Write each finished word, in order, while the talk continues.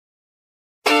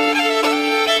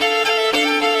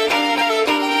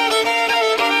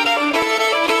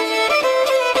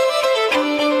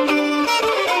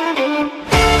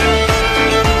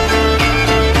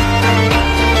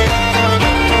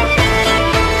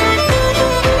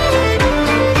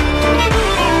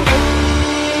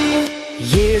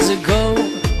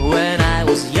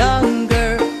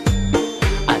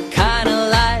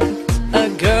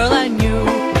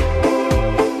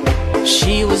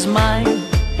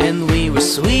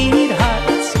sweetheart.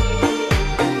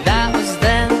 That was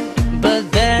then, but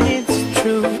then it's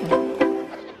true.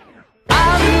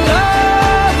 I'm in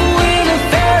love with a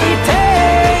fairy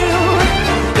tale,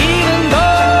 even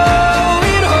though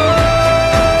it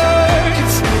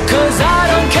hurts. 'Cause I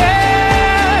don't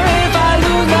care if I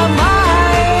lose my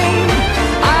mind,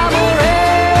 I'm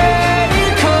already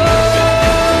cursed.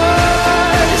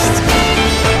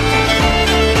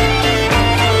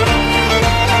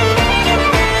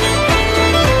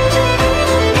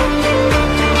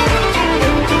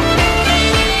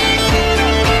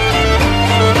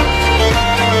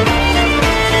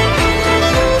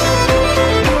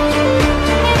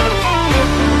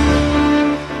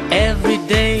 Every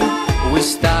day we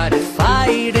started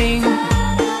fighting,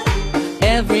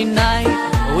 every night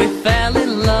we fell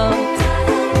in love.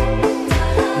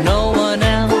 No one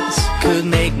else could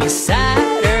make me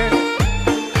sadder,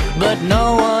 but no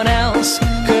one else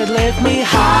could lift me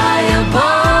higher.